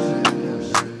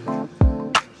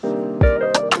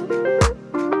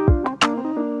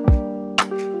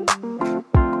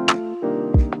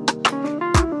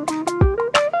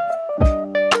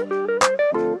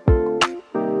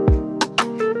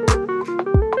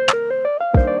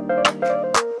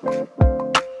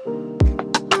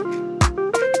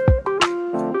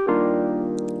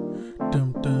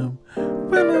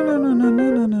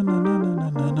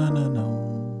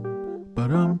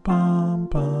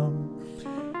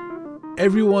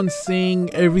 Everyone saying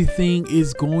everything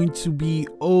is going to be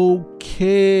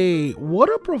okay. What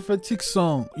a prophetic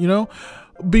song, you know?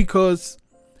 Because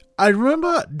I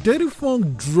remember Daddy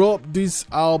Phunk dropped this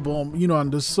album, you know,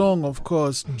 and the song, of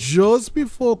course, just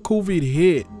before COVID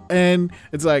hit. And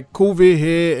it's like COVID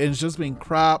hit and it's just been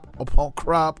crap upon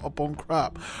crap upon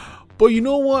crap. But you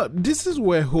know what? This is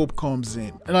where hope comes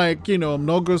in. Like, you know, I'm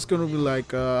not just going to be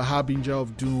like a harbinger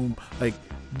of doom. Like,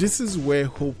 this is where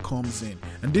hope comes in.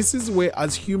 And this is where,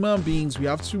 as human beings, we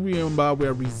have to remember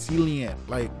we're resilient.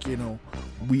 Like, you know,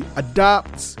 we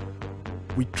adapt,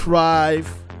 we thrive.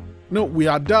 No, we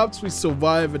adapt, we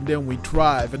survive, and then we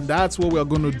thrive. And that's what we're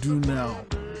going to do now.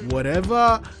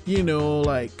 Whatever, you know,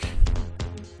 like,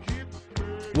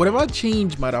 whatever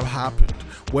change might have happened,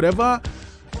 whatever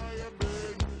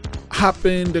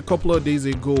happened a couple of days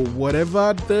ago,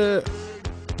 whatever the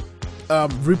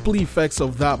ripple effects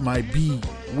of that might be,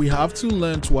 we have to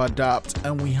learn to adapt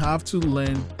and we have to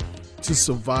learn to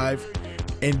survive,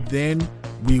 and then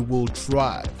we will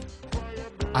thrive.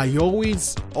 I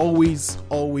always believe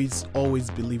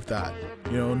that,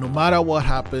 you know, no matter what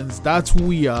happens, that's who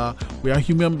we are. We are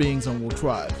human beings and we'll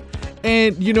thrive.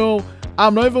 And, you know,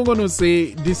 I'm not even going to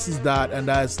say this is that and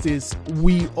that's this.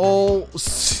 We all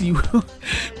see,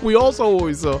 we also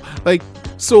always saw, like,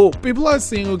 so people are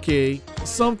saying, okay,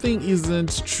 something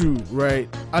isn't true, right?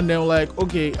 And they're like,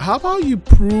 okay, how about you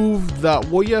prove that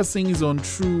what you're saying is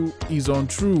untrue is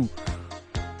untrue?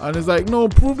 And it's like, no,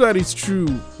 prove that it's true.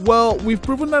 Well, we've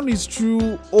proven that it's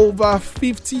true over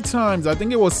 50 times. I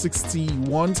think it was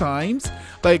 61 times.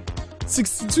 Like,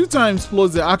 62 times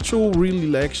plus the actual real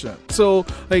election. So,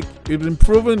 like, it's been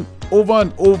proven over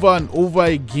and over and over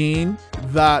again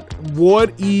that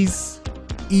what is.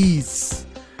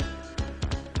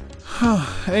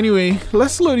 Anyway,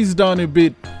 let's slow this down a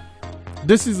bit.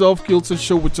 This is Off Kilter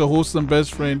Show with your host and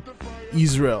best friend,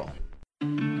 Israel.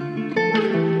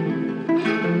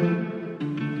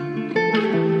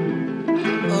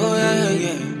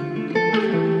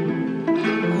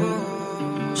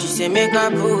 She make a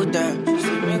Buddha,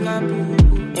 in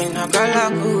a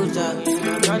Galaguda,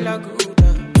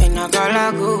 in a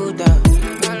Galaguda,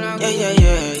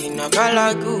 yeah, in a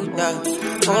Galaguda.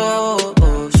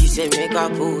 Oh, she say make a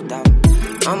Buddha.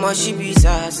 Mama she be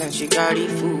sass and she carry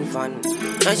full fun,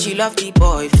 and she love the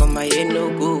boy from my head no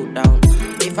go down.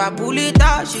 If I pull it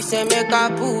out, she say make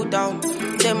a pull down.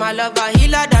 Say my love a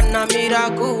healer than a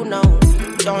miracle now.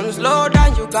 Don't slow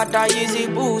down, you got a easy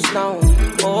boost now.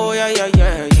 Oh yeah. Oh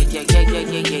yeah.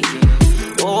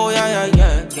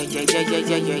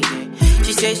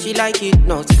 She say she like it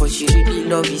nuts, but she really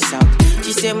love it out.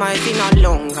 She say my finger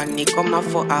long and it come out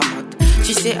for her mouth.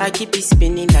 She say I keep it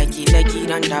spinning like it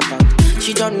roundabout.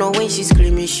 She don't know when she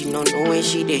screaming, she don't know when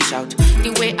she they shout.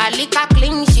 The way I lick her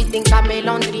clean, she think I'm a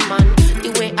laundry man.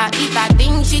 The way I eat her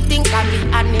thing, she think I'm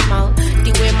an animal.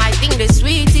 The way my thing the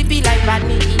sweet, it be like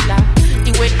vanilla.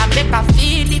 The way I make her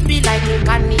feel, it be like a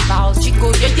carnival. She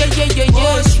go yeah. She go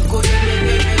yeah. She go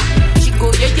yeah. She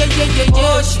go yeah. She go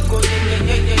yeah. She go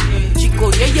yeah. She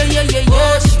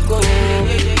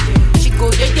go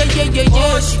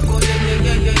yeah. She go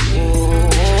yeah.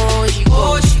 Oh, she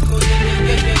go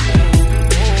yeah.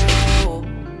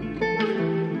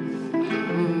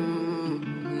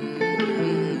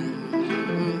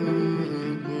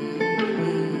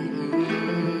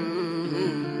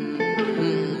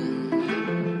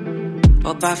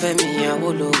 Opa Femi and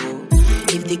Wolowo.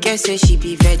 If the girl say she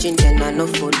be virgin, then I no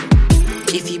follow.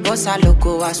 If he boss a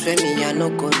loco, I swear me I no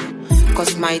go.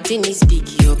 Cause my thing is big,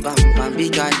 yo bam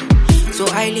bigger. So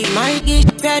I leave my dish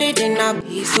buried in a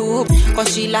piece soup.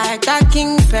 Cause she like that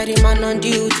King Perry man on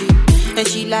duty, and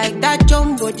she like that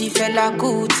jumbo the fella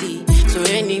cootie. So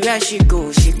anywhere she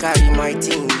go, she carry my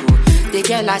thing go. The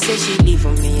girl I say she leave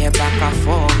for me a back and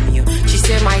for me. She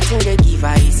say my thing they give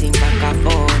her is in back and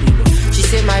for me. She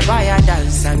say my buyer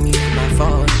dance and me my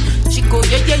phone. She go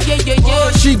yeah yeah yeah yeah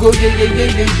yeah. She go yeah yeah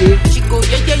yeah yeah yeah. She go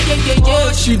yeah yeah yeah yeah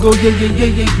yeah. She go yeah yeah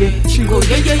yeah yeah yeah. She go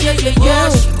yeah yeah yeah yeah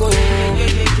yeah.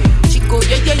 She go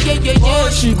yeah yeah yeah yeah yeah. She go yeah yeah yeah yeah yeah.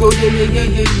 She go yeah yeah yeah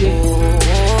yeah yeah.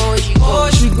 Oh,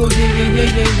 she go yeah yeah yeah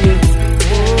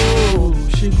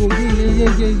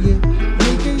yeah yeah.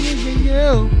 Yeah yeah yeah yeah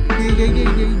yeah. Yeah yeah yeah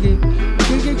yeah yeah.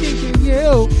 Yeah yeah yeah yeah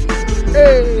yeah.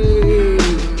 Hey,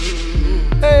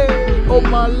 hey,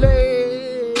 Omah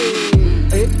Lay.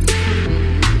 Hey.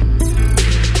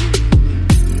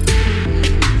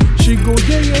 She go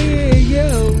yeah yeah yeah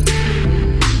yeah.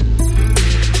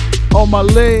 Omah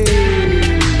Lay.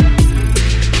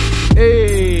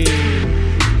 Hey.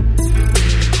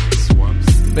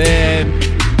 Man,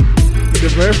 the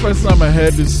very first time I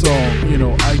heard this song, you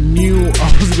know, I knew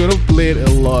I was gonna play it a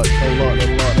lot on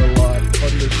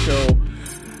the show.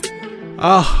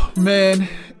 Ah, man,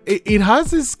 it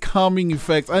has this calming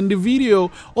effect. And the video,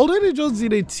 although they just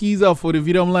did a teaser for the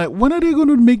video, I'm like, when are they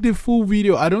gonna make the full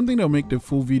video? I don't think they'll make the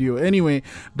full video. Anyway,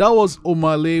 that was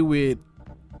Omah Lay with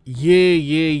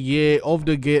Yeah of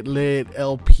the Get Lit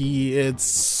LP. It's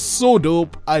so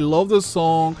dope. I love the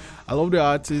song. I love the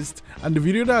artist, and the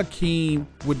video that came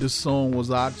with the song was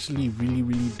actually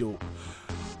really dope.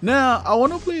 Now, I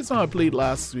want to play a song I played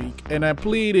last week, and I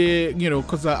played it, you know,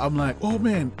 because I'm like, oh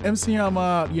man, MC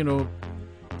Hammer, you know,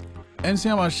 MC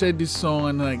Hammer shared this song,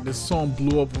 and like the song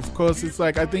blew up. Of course, it's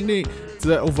like, I think it's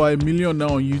over 1 million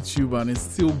now on YouTube, and it's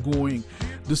still going.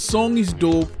 The song is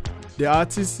dope. The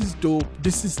artist is dope.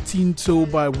 This is Tinto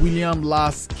by Willian,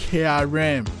 Last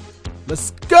KRM.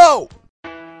 Let's go!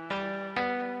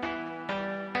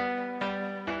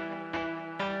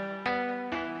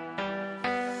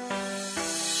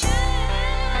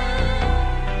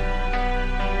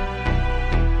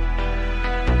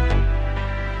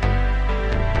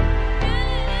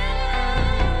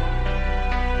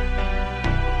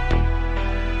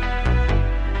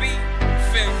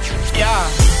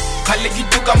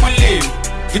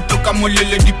 Kitoka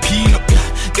molelo dipino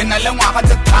ke na le ngwaga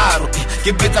tse tharo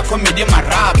ke betsa comedy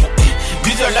marapo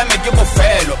bizo la me ke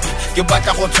bofelo ke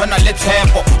batla go tshwana le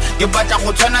tshepo ke batla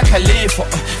go tshwana tlhalefo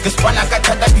ke spana ka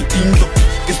thata ke tinto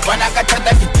ke spana ka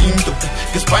thata ke tinto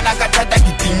ke spana ka thata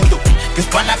ke tinto ke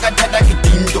spana ka thata ke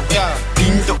tinto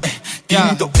tinto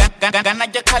tinto kana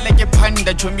ke khale ke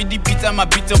phanda chomi di pizza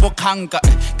mabitse bo khanka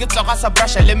ke tsoga sa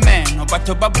brush le meno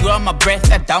batho ba bua ma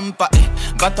breath a dampa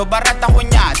batho ba rata go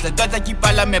nyatsa tota ke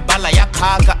pala mebala ya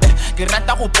khaka ke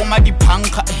rata go poma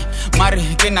diphankga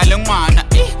mare ke na le ngwana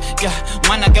ya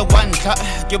ngwana ke wantla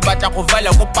ke batla go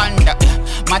vala go panda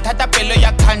mathata pelo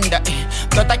ya khanda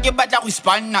tota ke batla go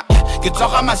spana ke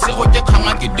tsoga masego ke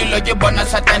khanga ke dilo ke bona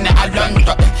satane a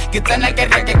lwantwa ke tsena ke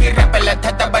reke ke rapela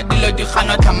thata ba dilo di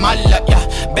gana thamalla ya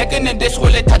back in the days go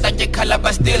le thata ke khala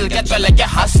ba still ke tswela ke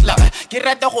hustler ke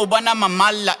rata go bona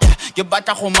mamalla ke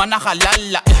batla go mona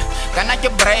galalla kana ke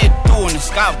bright tone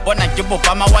ska bona ke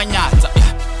bopa mawanyatsa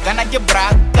kana ke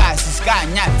braga ska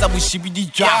nyatsa boshibidi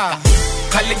jaka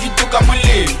khale ke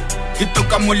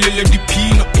tuka molelo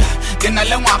dipino ke na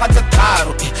le ngwaga tse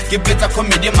tharo ke betsa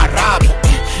comedy marapo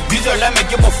bizo la me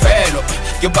ke bofelo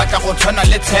ke batla go tshwana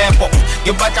le tshepo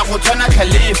ke batla go tshwana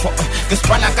tlhalefo ke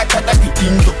spana ka thata ke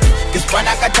tinto ke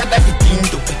spana ka thata ke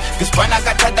tinto ke spana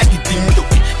ka thata ke tinto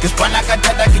ke spana ka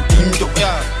thata ke tinto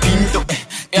tinto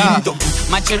tinto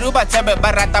macheruba tsebe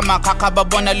barata makaka ba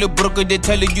bona le broke de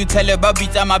tell you tell ba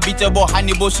bitsa mabitse bo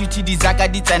hani bo sweet di zaka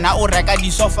di tsena o reka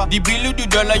di sofa di bill di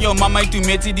dollar yo mama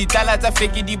itumetse di tala tsa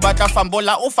fake di batla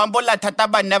fambola o fambola thata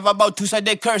ba never about to say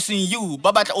they cursing you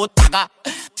ba batla o taka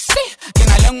ke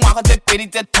na le ngwaga tse pedi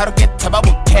tse tharo ke tshaba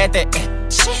bokete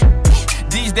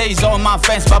these days all my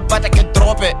fans but I can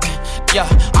drop it yeah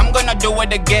I'm gonna do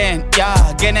it again yeah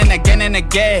again and again and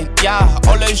again yeah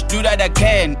always do that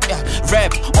again yeah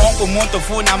rap onko monto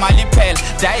funa malipel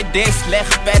die des leg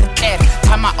perker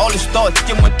I'ma always start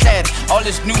ke motler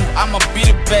always new I'ma be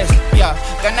the best yeah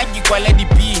kana ke kwala di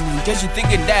pin in case you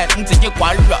thinking that ntse ke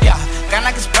kwalwa yeah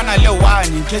kana ke spana le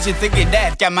one in case you thinking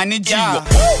that ke manage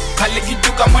khale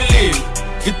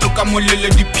ke tuka molelo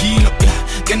dipino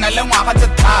ke na le ngwaga tse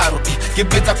tharo ke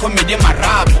betsa comedy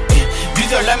marapo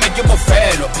bizo la me ke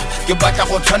bofelo ke batla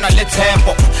go tshwana le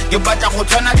tshepo ke batla go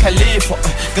tshwana tlhalefo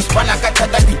ke spana ka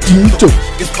thata ke tinto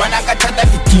ke spana ka thata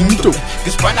ke tinto ke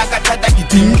spana ka thata ke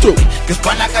tinto ke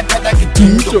spana ka thata ke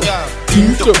tinto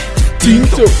tinto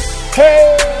tinto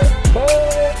hey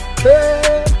hey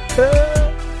hey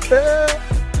hey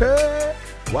hey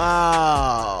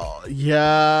wow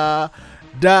yeah.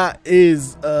 That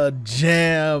is a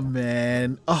jam,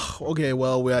 man. Oh, okay,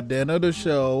 well, we're at the end of the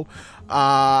show.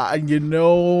 And you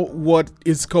know what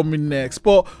is coming next.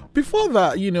 But before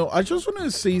that, I just want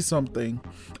to say something.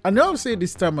 I know I've said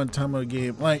this time and time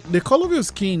again, like, the color of your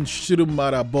skin shouldn't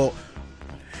matter, but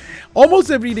almost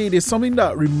every day there's something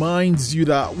that reminds you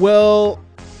that, well,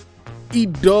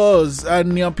 it does.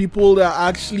 And there are people that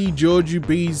actually judge you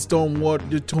based on what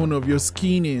the tone of your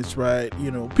skin is, right?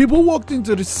 People walked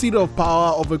into the seat of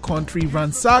power of a country,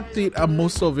 ransacked it, and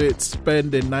most of it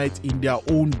spend the night in their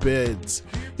own beds.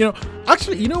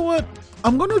 Actually, you know what?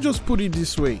 I'm gonna just put it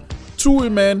this way. 2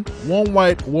 women, 1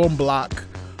 white, 1 black.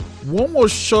 One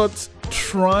was shot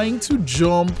trying to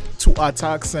jump to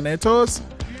attack senators,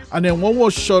 and then one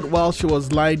was shot while she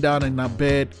was lying down in her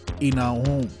bed in her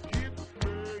home.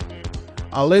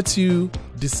 I'll let you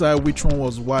decide which one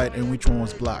was white and which one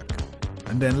was black,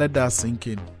 and then let that sink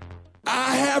in.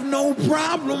 I have no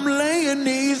problem laying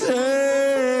these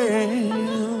hands.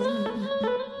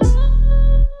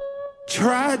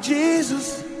 Try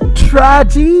Jesus. Try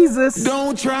Jesus.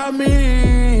 Don't try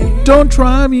me. Don't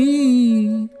try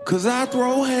me. 'Cause I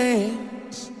throw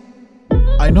hands.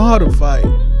 I know how to fight.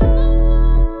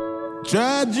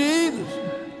 Try Jesus.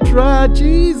 Try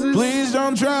Jesus. Please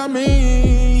don't try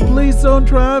me. Please don't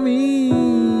try me.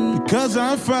 Because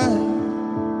I fight.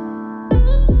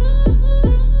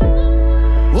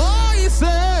 What you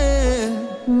said?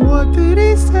 What did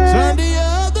he say? Turn the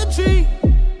other cheek.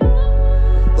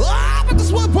 Oh, but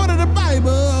this one part of the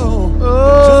Bible.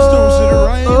 Just don't sit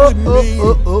around with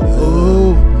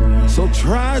me. So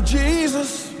try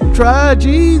Jesus. Try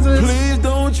Jesus. Please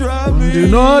don't try me. Do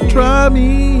not try me.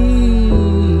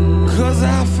 'Cause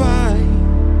I fight.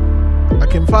 I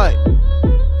can fight.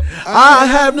 I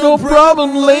have no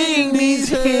problem laying these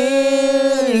hands.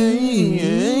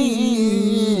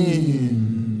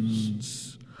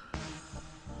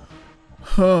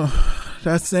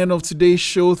 That's the end of today's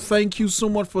show. Thank you so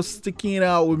much for sticking it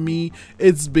out with me.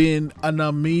 It's been an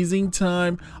amazing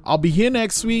time. I'll be here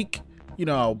next week.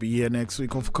 I'll be here next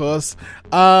week, of course.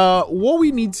 What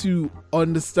we need to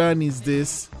understand is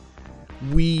this.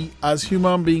 We as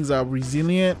human beings are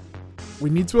resilient.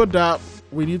 We need to adapt.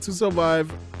 We need to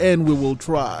survive, and we will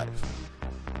thrive.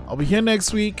 I'll be here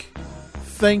next week.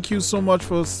 Thank you so much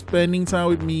for spending time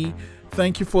with me.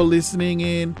 Thank you for listening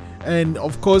in. And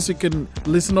of course, you can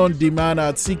listen on demand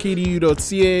at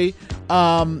ckdu.ca.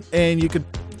 And you can,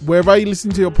 wherever you listen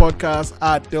to your podcast,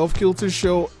 at The Off Kilter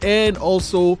Show, and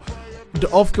also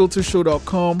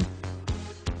theoffkiltershow.com.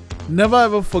 Never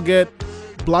ever forget,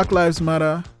 Black Lives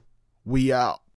Matter. We out.